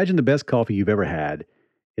 Imagine the best coffee you've ever had.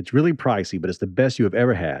 It's really pricey, but it's the best you have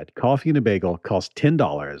ever had. Coffee and a bagel costs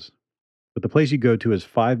 $10. But the place you go to is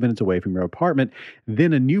 5 minutes away from your apartment.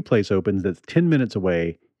 Then a new place opens that's 10 minutes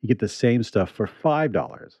away. You get the same stuff for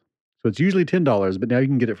 $5. So it's usually $10, but now you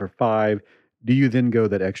can get it for 5. Do you then go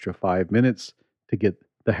that extra 5 minutes to get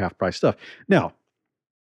the half price stuff? Now,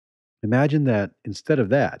 imagine that instead of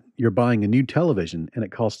that, you're buying a new television and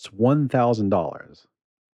it costs $1,000.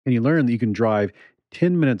 And you learn that you can drive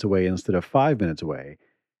 10 minutes away instead of 5 minutes away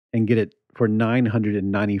and get it for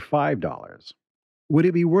 $995. Would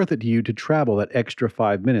it be worth it to you to travel that extra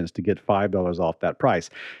 5 minutes to get $5 off that price?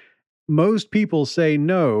 Most people say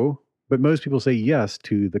no, but most people say yes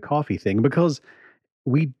to the coffee thing because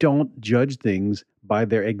we don't judge things by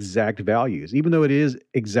their exact values. Even though it is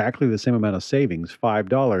exactly the same amount of savings,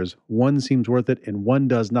 $5, one seems worth it and one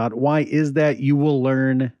does not. Why is that? You will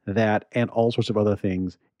learn that and all sorts of other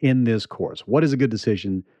things in this course. What is a good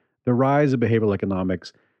decision? The rise of behavioral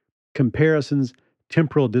economics, comparisons,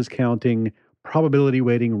 temporal discounting, probability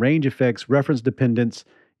weighting, range effects, reference dependence.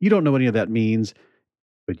 You don't know what any of that means,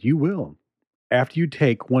 but you will. After you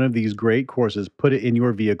take one of these great courses, put it in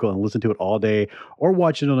your vehicle and listen to it all day, or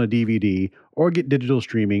watch it on a DVD, or get digital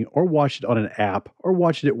streaming, or watch it on an app, or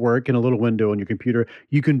watch it at work in a little window on your computer.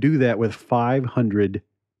 You can do that with 500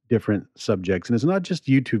 different subjects. And it's not just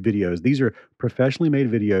YouTube videos. These are professionally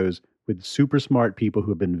made videos with super smart people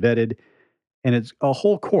who have been vetted. And it's a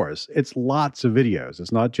whole course. It's lots of videos.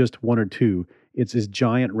 It's not just one or two. It's this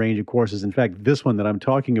giant range of courses. In fact, this one that I'm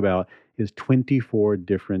talking about is 24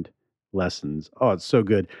 different lessons. Oh, it's so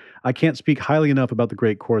good. I can't speak highly enough about the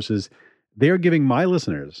great courses. They are giving my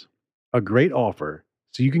listeners a great offer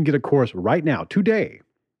so you can get a course right now, today.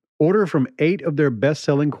 Order from 8 of their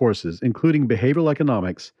best-selling courses, including behavioral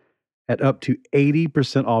economics, at up to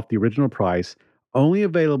 80% off the original price. Only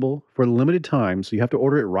available for a limited time, so you have to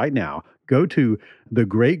order it right now. Go to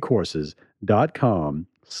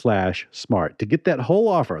thegreatcourses.com/smart to get that whole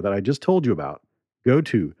offer that I just told you about. Go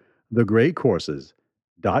to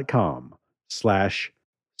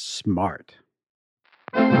thegreatcourses.com/smart.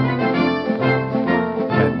 And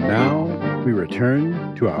now we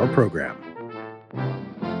return to our program.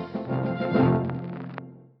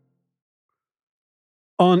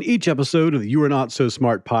 On each episode of the You Are Not So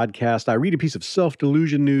Smart podcast, I read a piece of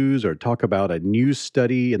self-delusion news or talk about a new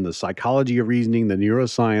study in the psychology of reasoning, the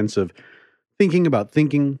neuroscience of thinking, about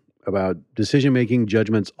decision-making,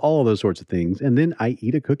 judgments, all of those sorts of things, and then I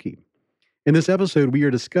eat a cookie. In this episode, we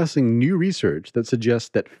are discussing new research that suggests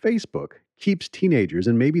that Facebook keeps teenagers,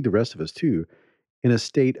 and maybe the rest of us too, in a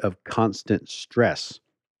state of constant stress.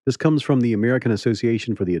 This comes from the American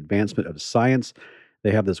Association for the Advancement of Science.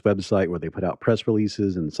 They have this website where they put out press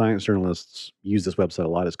releases, and science journalists use this website a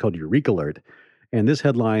lot. It's called Eureka Alert. And this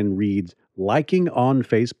headline reads, "Liking on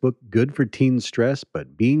Facebook good for teen stress,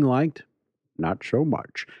 but being liked, not so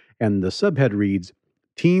much." And the subhead reads,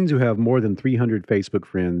 "Teens who have more than 300 Facebook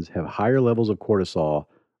friends have higher levels of cortisol,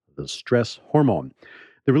 the stress hormone."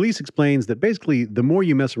 The release explains that basically the more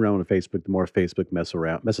you mess around with Facebook, the more Facebook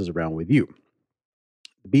messes around with you.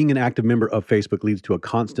 Being an active member of Facebook leads to a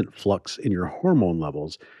constant flux in your hormone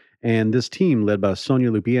levels. And this team, led by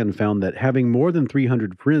Sonia Lupien, found that having more than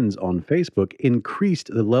 300 friends on Facebook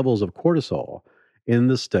increased the levels of cortisol in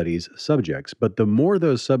the study's subjects. But the more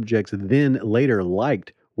those subjects then later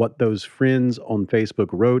liked what those friends on Facebook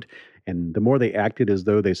wrote, and the more they acted as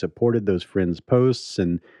though they supported those friends' posts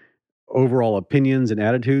and overall opinions and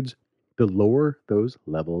attitudes, the lower those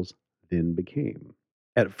levels then became.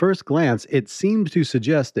 At first glance, it seems to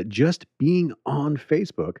suggest that just being on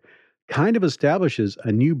Facebook kind of establishes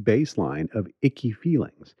a new baseline of icky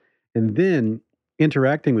feelings, and then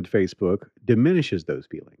interacting with Facebook diminishes those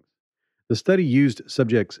feelings. The study used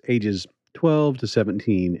subjects ages 12 to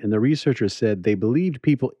 17, and the researchers said they believed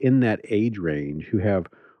people in that age range who have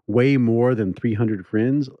way more than 300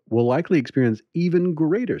 friends will likely experience even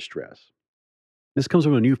greater stress. This comes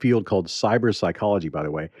from a new field called cyber psychology, by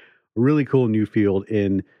the way. A really cool new field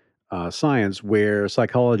in science where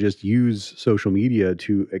psychologists use social media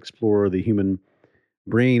to explore the human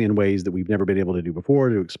brain in ways that we've never been able to do before,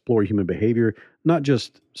 to explore human behavior, not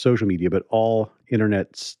just social media, but all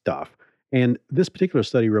internet stuff. And this particular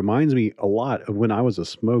study reminds me a lot of when I was a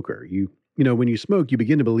smoker. You know, when you smoke, you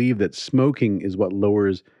begin to believe that smoking is what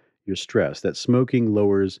lowers your stress, that smoking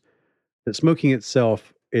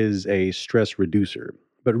itself is a stress reducer.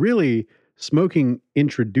 But really, smoking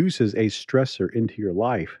introduces a stressor into your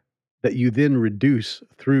life that you then reduce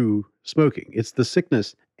through smoking. It's the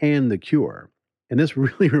sickness and the cure. And this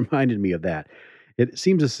really reminded me of that. It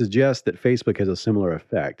seems to suggest that Facebook has a similar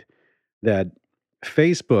effect, that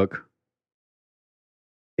Facebook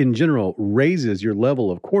in general raises your level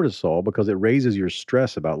of cortisol because it raises your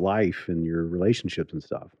stress about life and your relationships and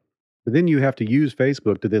stuff. But then you have to use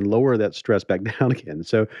Facebook to then lower that stress back down again.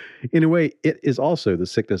 So in a way, it is also the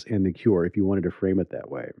sickness and the cure if you wanted to frame it that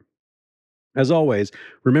way. As always,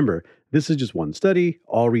 remember, this is just one study.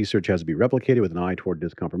 All research has to be replicated with an eye toward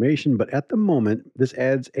disconfirmation. But at the moment, this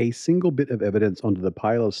adds a single bit of evidence onto the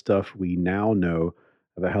pile of stuff we now know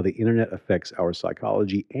about how the internet affects our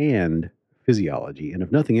psychology and physiology. And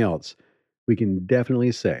if nothing else, we can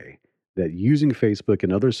definitely say that using Facebook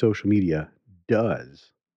and other social media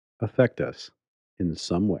does affect us in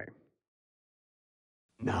some way.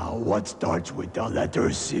 Now, what starts with the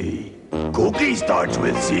letter C? Cookie starts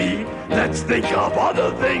with C. Let's think of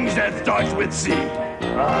other things that starts with C.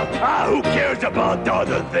 Who cares about the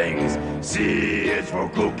other things? C is for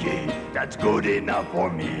cookie. That's good enough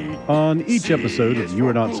for me. On each C episode of is You Are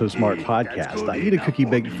for Not So cookie. Smart That's podcast, good I eat a enough cookie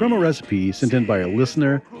for baked me. from a recipe sent in by a C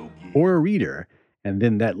listener is for cookie. or a reader. And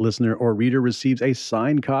then that listener or reader receives a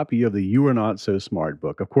signed copy of the You Are Not So Smart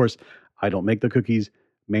book. Of course, I don't make the cookies.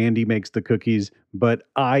 Mandy makes the cookies, but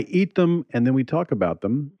I eat them and then we talk about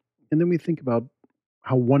them. And then we think about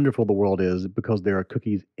how wonderful the world is because there are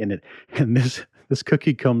cookies in it. And this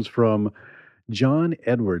cookie comes from John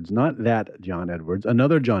Edwards, not that John Edwards,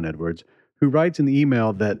 another John Edwards, who writes in the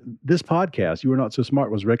email that this podcast, You Are Not So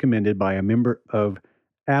Smart, was recommended by a member of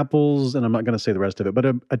Apple's, and I'm not going to say the rest of it, but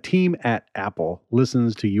a team at Apple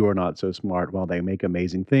listens to You Are Not So Smart while they make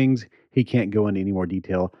amazing things. He can't go into any more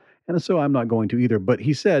detail, and so I'm not going to either. But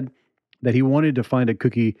he said that he wanted to find a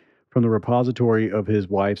cookie from the repository of his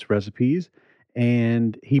wife's recipes,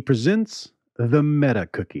 and he presents the Meta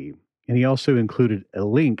cookie. And he also included a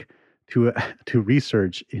link to to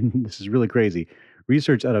research. And this is really crazy.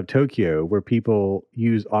 Research out of Tokyo, where people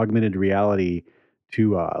use augmented reality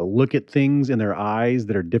to look at things in their eyes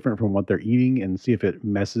that are different from what they're eating and see if it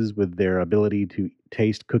messes with their ability to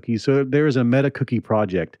taste cookies. So there is a Meta Cookie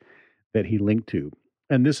project that he linked to.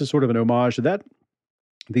 And this is sort of an homage to that.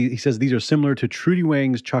 He says these are similar to Trudy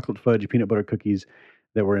Wang's chocolate fudge peanut butter cookies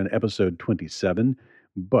that were in episode 27.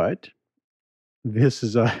 But this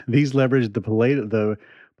is these leverage the Pareto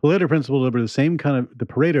principle to deliver the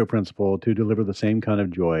Pareto principle to deliver the same kind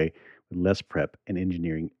of joy with less prep and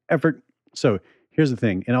engineering effort. So here's the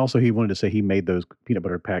thing, and also he wanted to say he made those peanut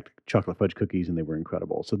butter packed chocolate fudge cookies, and they were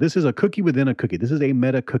incredible. So this is a cookie within a cookie. This is a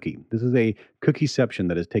meta cookie. This is a cookieception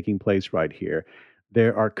that is taking place right here.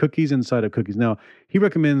 There are cookies inside of cookies. Now he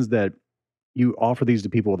recommends that you offer these to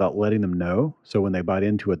people without letting them know. So when they bite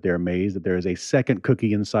into it, they're amazed that there is a second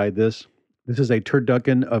cookie inside this. This is a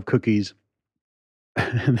turducken of cookies.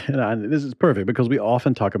 And this is perfect because we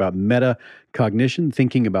often talk about metacognition,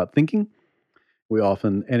 thinking about thinking.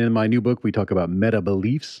 And in my new book, we talk about meta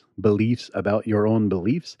beliefs, beliefs about your own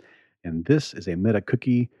beliefs. And this is a meta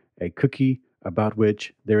cookie, a cookie about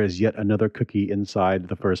which there is yet another cookie inside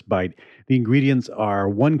the first bite. The ingredients are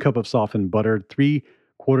 1 cup of softened butter,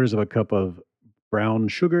 3/4 of a cup of brown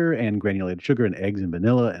sugar and granulated sugar, and eggs and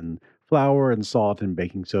vanilla and flour and salt and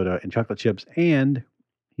baking soda and chocolate chips. And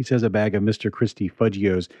he says a bag of Mr. Christie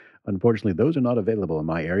Fudgios. Unfortunately, those are not available in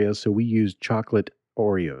my area, so we use chocolate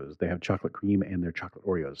Oreos. They have chocolate cream and they're chocolate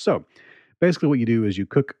Oreos. So basically what you do is you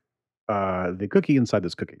cook the cookie inside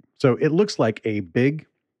this cookie. So it looks like a big,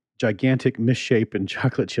 gigantic, misshapen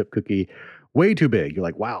chocolate chip cookie, way too big. You're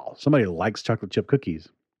like, wow, somebody likes chocolate chip cookies.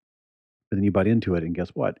 But then you bite into it and guess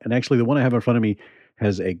what? And actually the one I have in front of me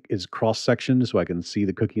is cross-sectioned so I can see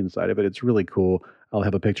the cookie inside of it. It's really cool. I'll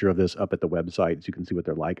have a picture of this up at the website so you can see what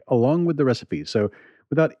they're like, along with the recipes. So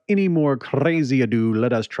without any more crazy ado,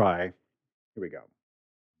 let us try. Here we go.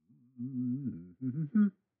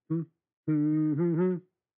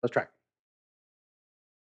 Let's try.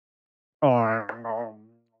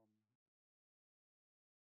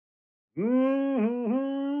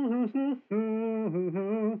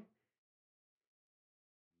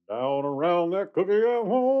 Down around that cookie at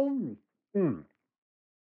home.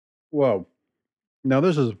 Whoa. Now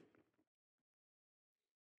this is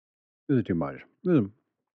too much. This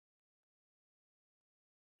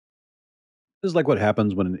is like what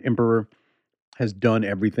happens when an emperor has done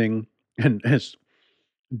everything and has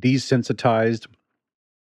desensitized,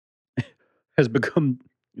 has become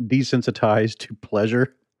desensitized to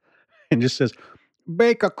pleasure and just says,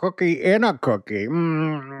 bake a cookie in a cookie.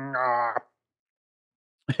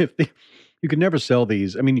 You could never sell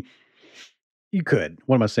these. I mean, you could.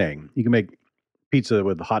 What am I saying? You can make pizza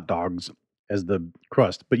with hot dogs as the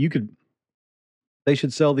crust, but they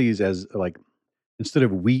should sell these as like, instead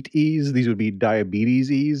of wheat ease, these would be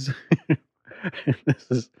diabetes ease. This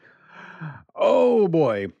is, oh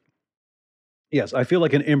boy. Yes, I feel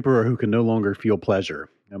like an emperor who can no longer feel pleasure.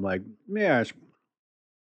 I'm like, yes,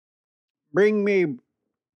 bring me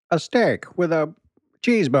a steak with a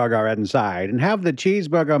cheeseburger inside, and have the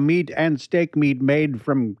cheeseburger meat and steak meat made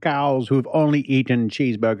from cows who've only eaten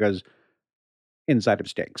cheeseburgers inside of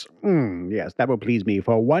steaks. Yes, that will please me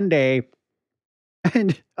for one day.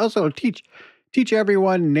 And also teach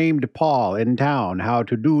everyone named Paul in town how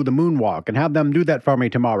to do the moonwalk and have them do that for me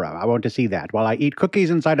tomorrow. I want to see that while I eat cookies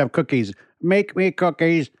inside of cookies. Make me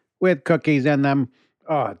cookies with cookies in them.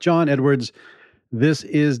 Oh, John Edwards, this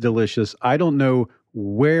is delicious. I don't know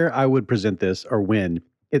where I would present this or when.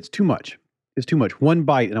 It's too much. It's too much. One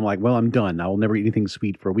bite and I'm like, well, I'm done. I will never eat anything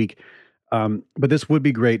sweet for a week. But this would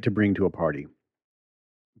be great to bring to a party.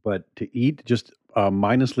 But to eat, just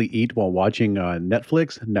mindlessly eat while watching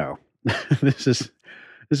Netflix, no. This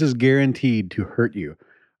is guaranteed to hurt you,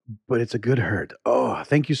 but it's a good hurt. Oh,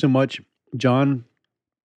 thank you so much, John.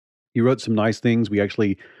 You wrote some nice things. We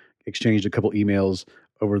actually exchanged a couple emails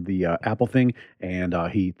over the Apple thing, and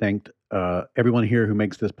he thanked everyone here who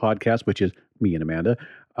makes this podcast, which is me and Amanda,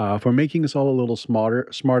 for making us all a little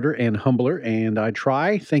smarter and humbler. And I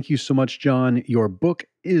try. Thank you so much, John. Your book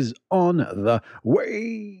is on the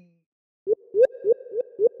way.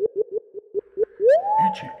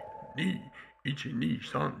 Ichi, ni,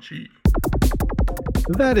 san, shi.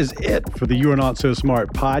 That is it for the You Are Not So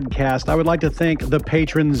Smart podcast. I would like to thank the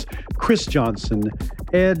patrons Chris Johnson,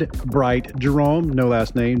 Ed Bright, Jerome, no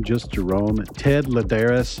last name, just Jerome, Ted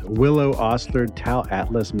Ladaris, Willow Ostler, Tal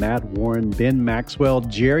Atlas, Matt Warren, Ben Maxwell,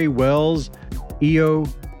 Jerry Wells, Eo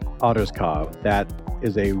Otterskov. That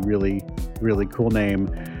is a really, really cool name.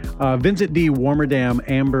 Vincent D. Warmerdam,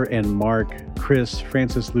 Amber and Mark, Chris,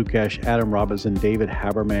 Francis Lukesh, Adam Robinson, David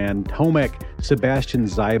Haberman, Tomek, Sebastian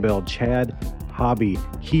Zybel, Chad Hobby,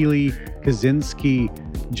 Healy, Kaczynski,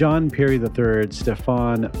 John Perry III,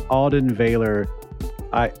 Stefan, Alden Vaylor.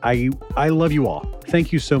 I love you all.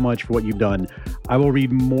 Thank you so much for what you've done. I will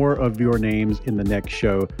read more of your names in the next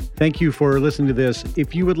show. Thank you for listening to this.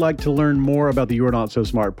 If you would like to learn more about the You Are Not So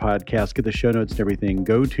Smart podcast, get the show notes and everything,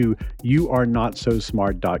 go to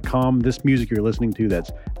youarenotsosmart.com. This music you're listening to,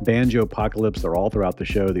 that's Banjo Apocalypse. They're all throughout the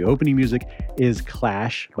show. The opening music is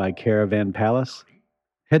Clash by Caravan Palace.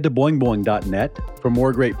 Head to boingboing.net for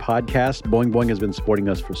more great podcasts. Boing Boing has been supporting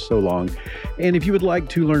us for so long. And if you would like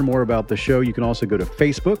to learn more about the show, you can also go to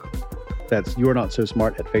Facebook. That's You Are Not So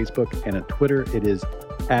Smart at Facebook. And at Twitter, it is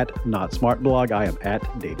 @NotSmartBlog. I am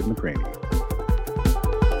 @David McCraney.